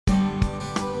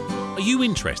Are you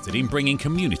interested in bringing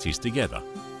communities together?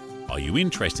 Are you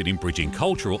interested in bridging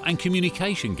cultural and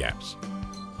communication gaps?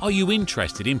 Are you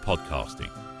interested in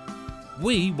podcasting?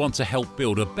 We want to help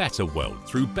build a better world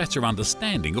through better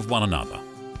understanding of one another.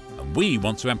 And we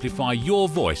want to amplify your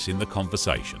voice in the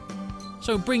conversation.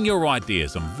 So bring your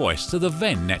ideas and voice to the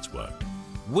Venn Network.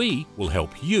 We will help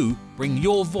you bring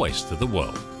your voice to the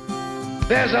world.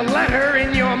 There's a letter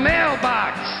in your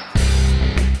mailbox.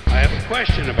 I have a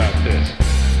question about this.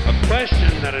 A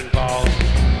question that involves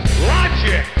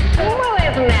logic. Well,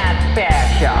 isn't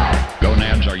that special?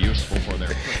 Gonads are useful for their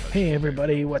purpose. Hey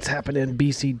everybody, what's happening?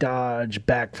 BC Dodge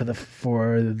back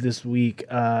for this week.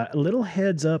 A little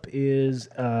heads up is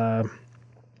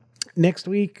next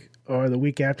week or the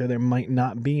week after there might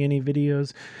not be any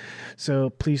videos. So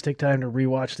please take time to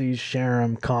rewatch these, share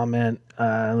them, comment.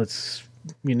 Let's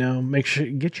make sure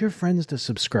get your friends to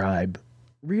subscribe.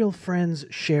 Real friends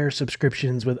share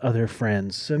subscriptions with other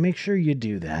friends, so make sure you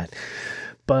do that.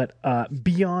 But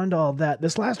beyond all that,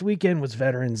 this last weekend was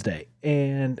Veterans Day,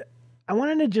 and I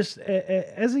wanted to just,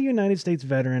 as a United States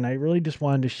veteran, I really just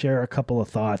wanted to share a couple of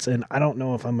thoughts, and I don't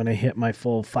know if I'm going to hit my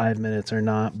full 5 minutes or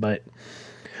not, but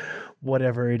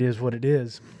whatever, it is what it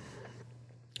is.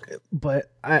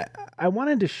 But I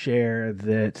wanted to share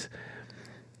that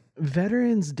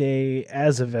Veterans Day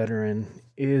as a veteran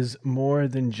is more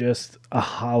than just a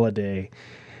holiday.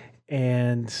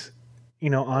 And,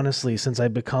 honestly, since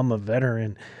I've become a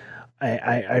veteran,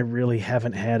 I really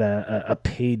haven't had a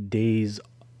paid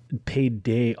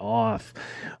day off.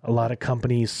 A lot of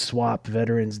companies swap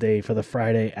Veterans Day for the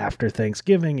Friday after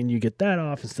Thanksgiving, and you get that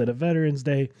off instead of Veterans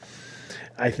Day.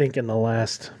 I think in the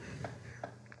last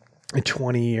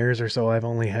 20 years or so, I've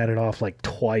only had it off like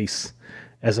twice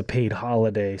as a paid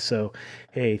holiday. So,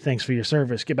 hey, thanks for your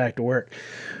service. Get back to work.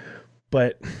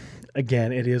 But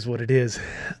again, it is what it is.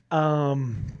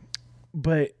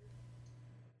 But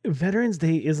Veterans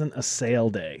Day isn't a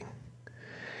sale day.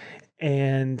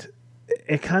 And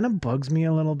it kind of bugs me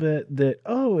a little bit that,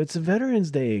 it's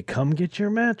Veterans Day. Come get your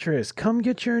mattress. Come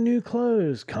get your new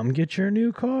clothes. Come get your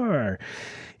new car.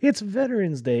 It's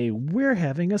Veterans Day. We're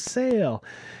having a sale.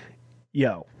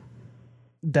 Yo,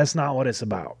 that's not what it's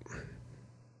about.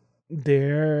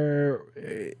 There,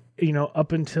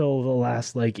 up until the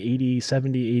last 70,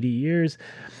 80 years,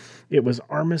 it was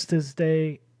Armistice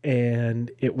Day,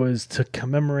 and it was to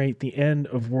commemorate the end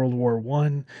of World War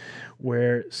I,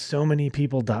 where so many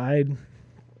people died,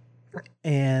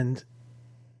 and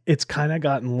it's kind of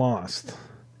gotten lost.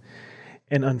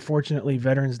 And unfortunately,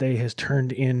 Veterans Day has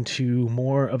turned into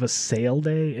more of a sale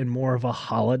day and more of a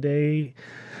holiday.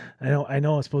 I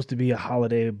know it's supposed to be a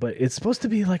holiday, but it's supposed to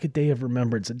be like a day of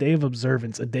remembrance, a day of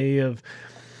observance, a day of,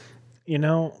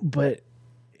 but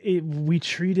we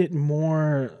treat it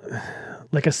more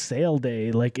like a sale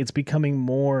day. Like it's becoming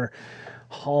more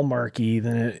hallmarky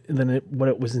than what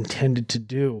it was intended to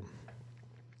do.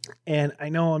 And I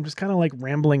know I'm just kind of like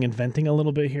rambling and venting a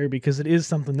little bit here because it is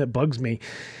something that bugs me.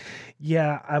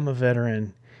 Yeah, I'm a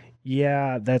veteran.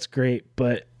 Yeah, that's great,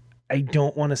 but I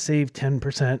don't want to save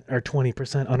 10% or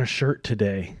 20% on a shirt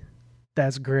today.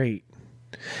 That's great.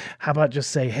 How about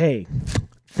just say, hey,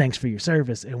 thanks for your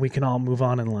service, and we can all move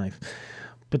on in life.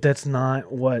 But that's not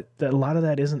a lot of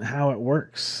that isn't how it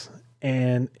works.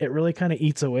 And it really kind of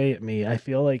eats away at me. I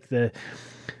feel like the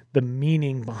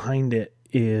meaning behind it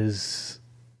is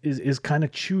kind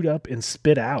of chewed up and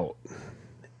spit out.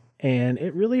 And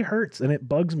it really hurts and it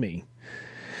bugs me.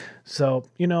 So,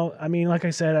 like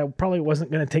I said, I probably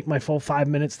wasn't going to take my full 5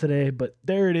 minutes today, but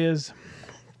there it is.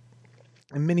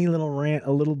 A mini little rant,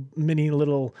 mini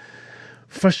little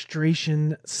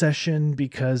frustration session,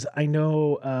 because I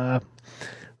know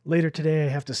later today I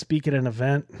have to speak at an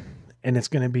event, and it's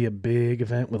going to be a big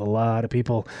event with a lot of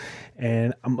people,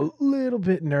 and I'm a little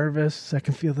bit nervous. I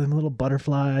can feel them little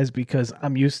butterflies because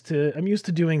I'm used to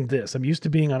doing this. I'm used to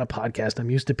being on a podcast. I'm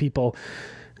used to people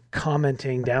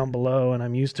commenting down below, and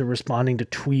I'm used to responding to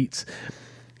tweets.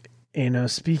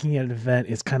 Speaking at an event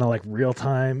is kind of like real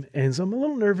time, and so I'm a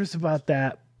little nervous about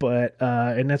that, but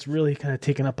and that's really kind of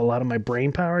taken up a lot of my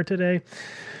brain power today.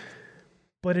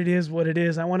 But it is what it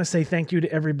is. I want to say thank you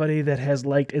to everybody that has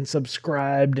liked and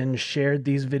subscribed and shared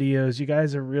these videos. You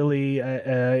guys are really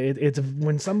it's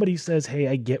when somebody says, hey,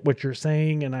 I get what you're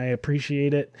saying and I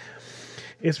appreciate it,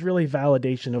 it's really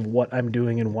validation of what I'm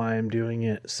doing and why I'm doing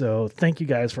it. So thank you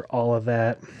guys for all of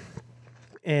that.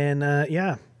 And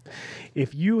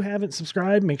if you haven't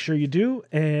subscribed, make sure you do.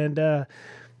 And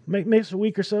Maybe a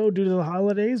week or so due to the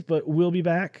holidays, but we'll be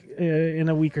back in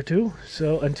a week or two.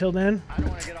 So until then,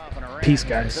 peace,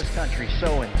 guys. This country's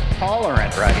so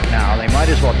intolerant right now, they might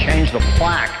as well change the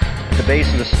plaque at the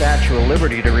base of the Statue of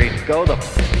Liberty to read, "Go the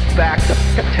back to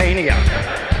Catania.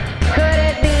 Could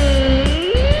it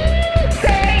be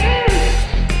Satan?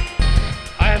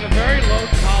 I have a very low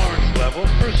tolerance level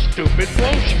for stupid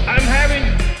bullshit. I'm having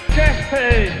chest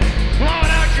pain. Blow it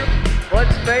out your...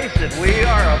 Let's face it, we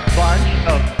are a bunch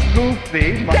of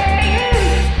goofy...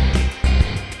 Satan!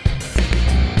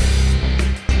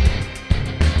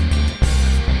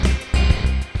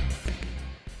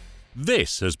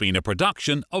 This has been a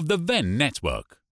production of the Venn Network.